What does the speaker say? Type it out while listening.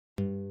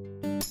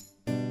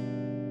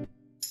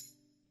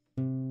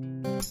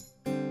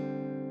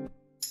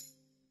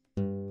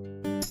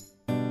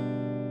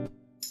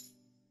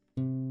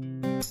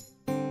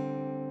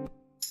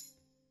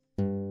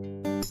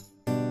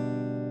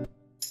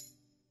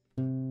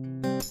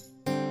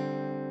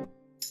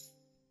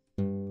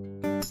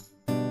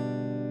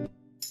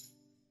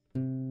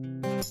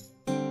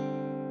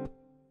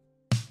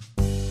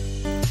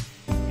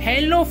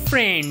Hello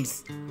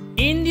friends,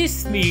 in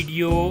this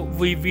video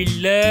we will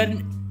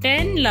learn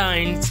 10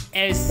 lines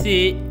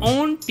essay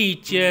on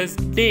Teachers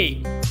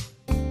Day.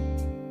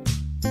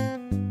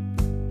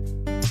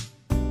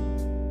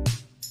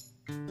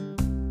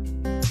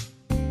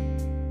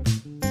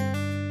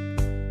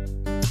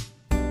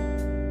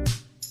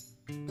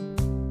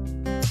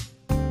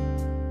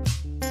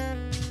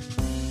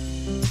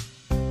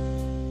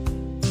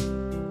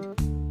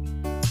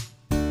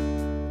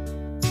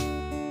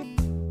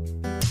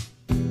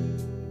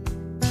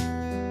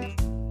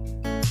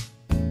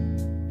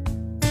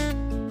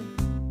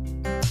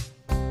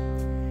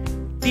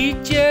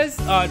 Teachers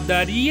are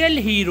the real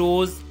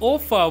heroes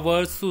of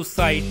our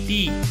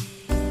society.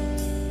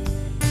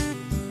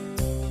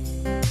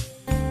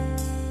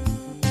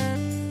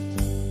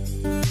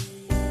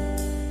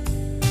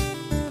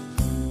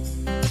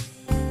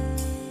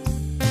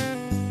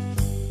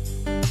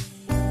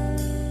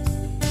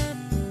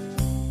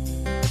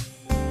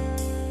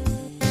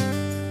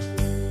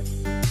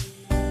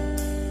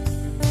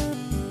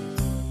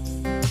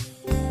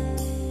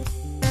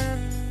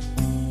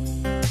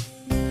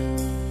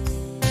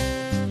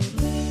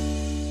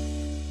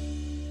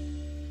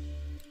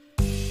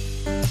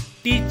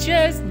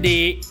 Teachers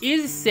Day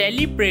is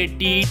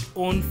celebrated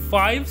on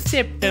 5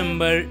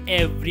 September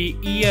every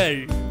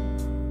year.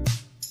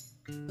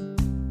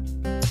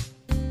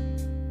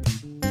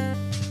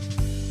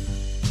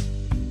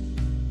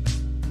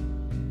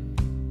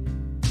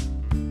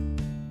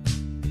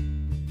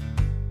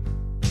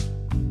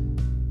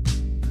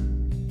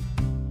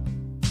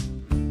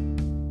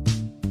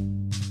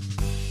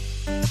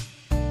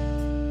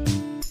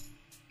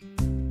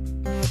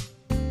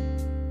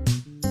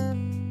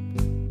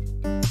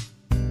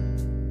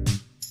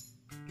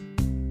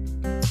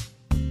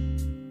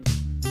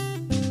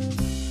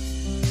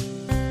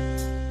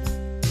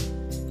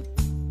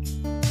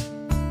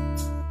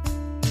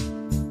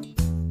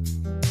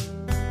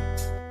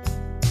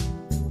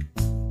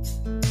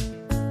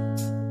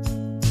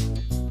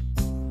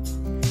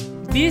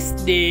 This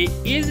day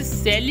is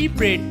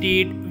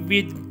celebrated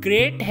with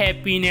great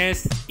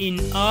happiness in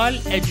all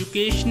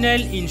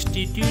educational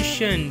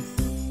institutions.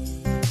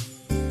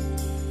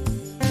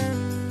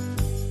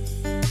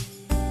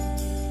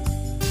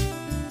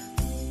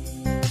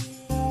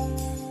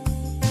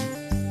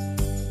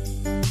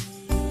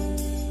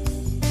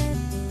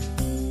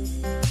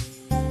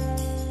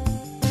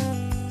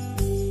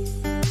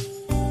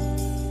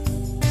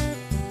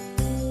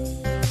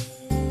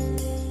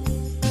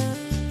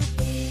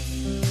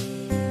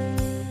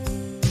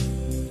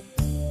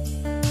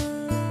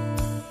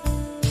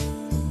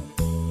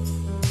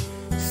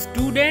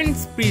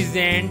 Students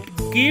present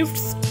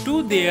gifts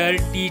to their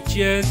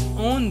teachers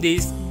on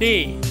this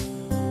day.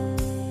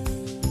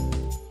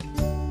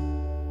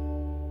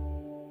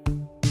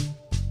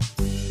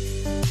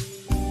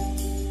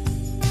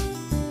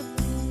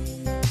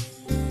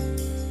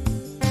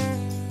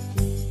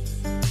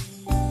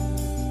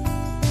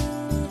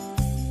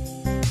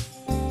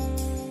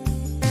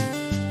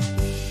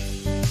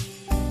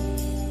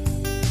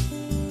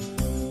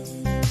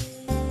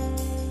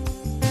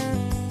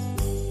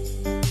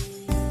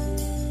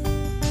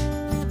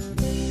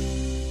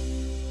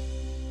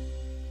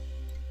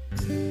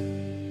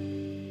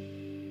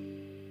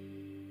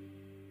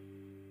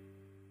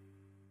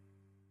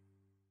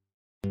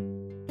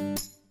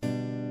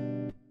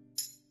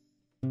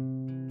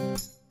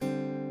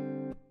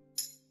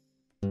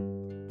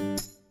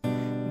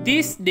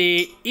 This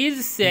day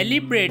is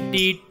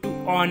celebrated to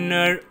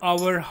honor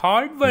our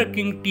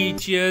hardworking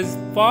teachers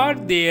for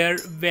their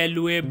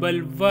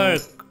valuable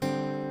work.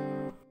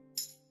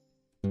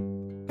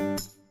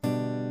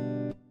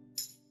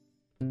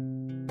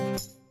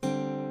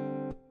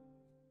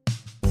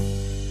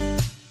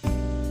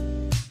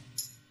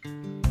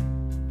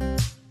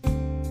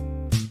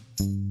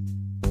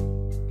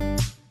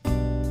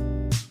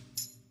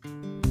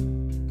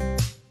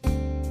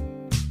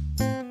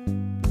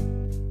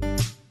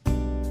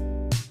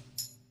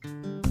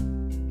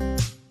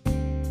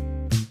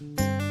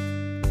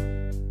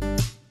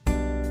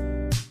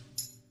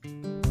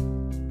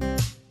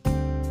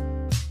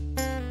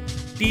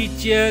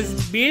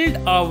 Teachers build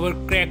our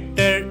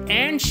character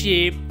and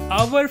shape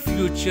our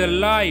future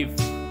life.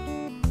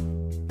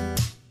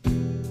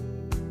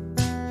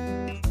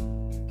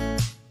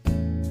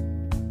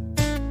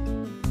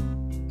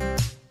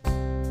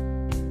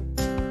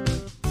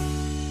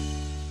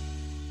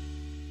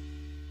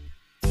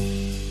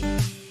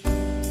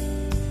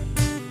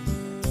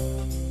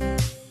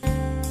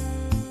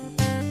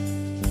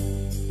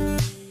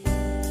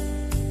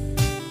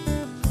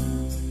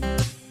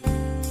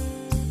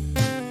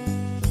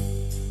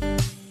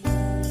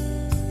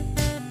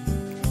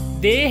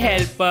 They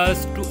help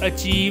us to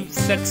achieve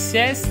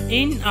success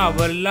in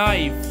our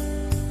life.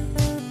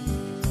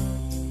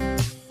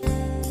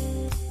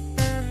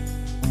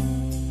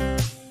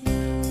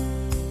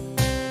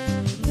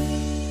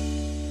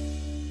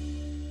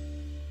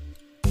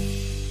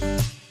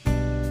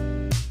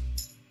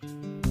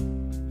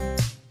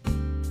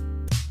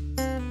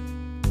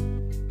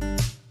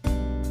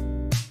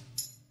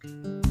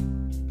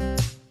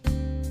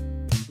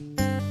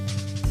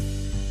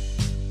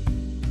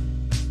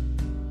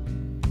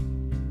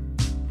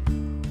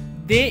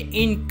 They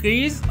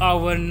increase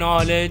our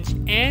knowledge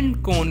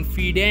and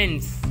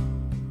confidence.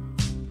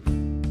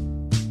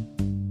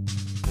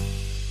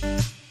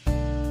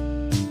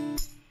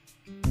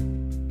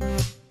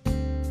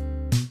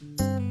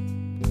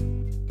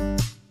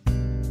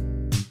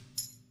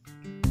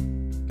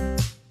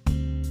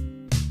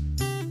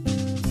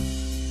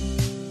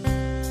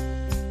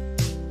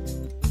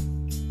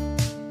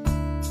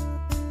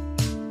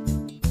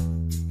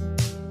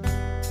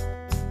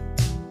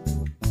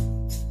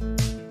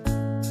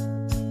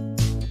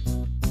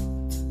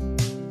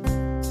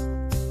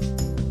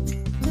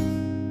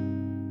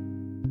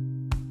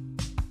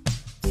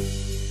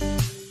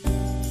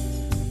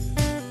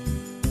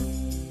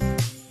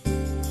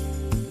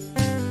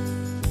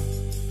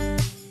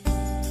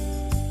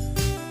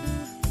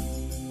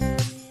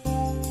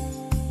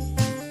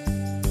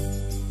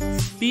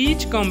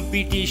 Speech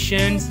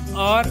competitions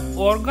are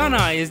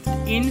organized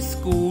in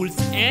schools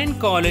and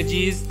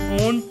colleges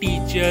on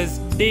Teachers'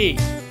 Day.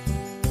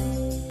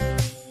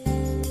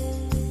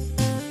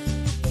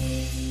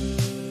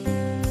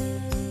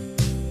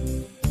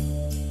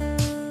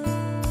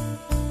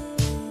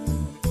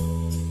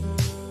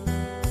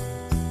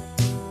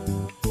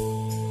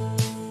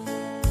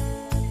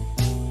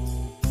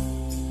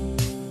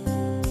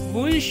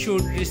 We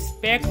should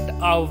respect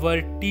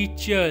our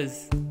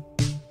teachers.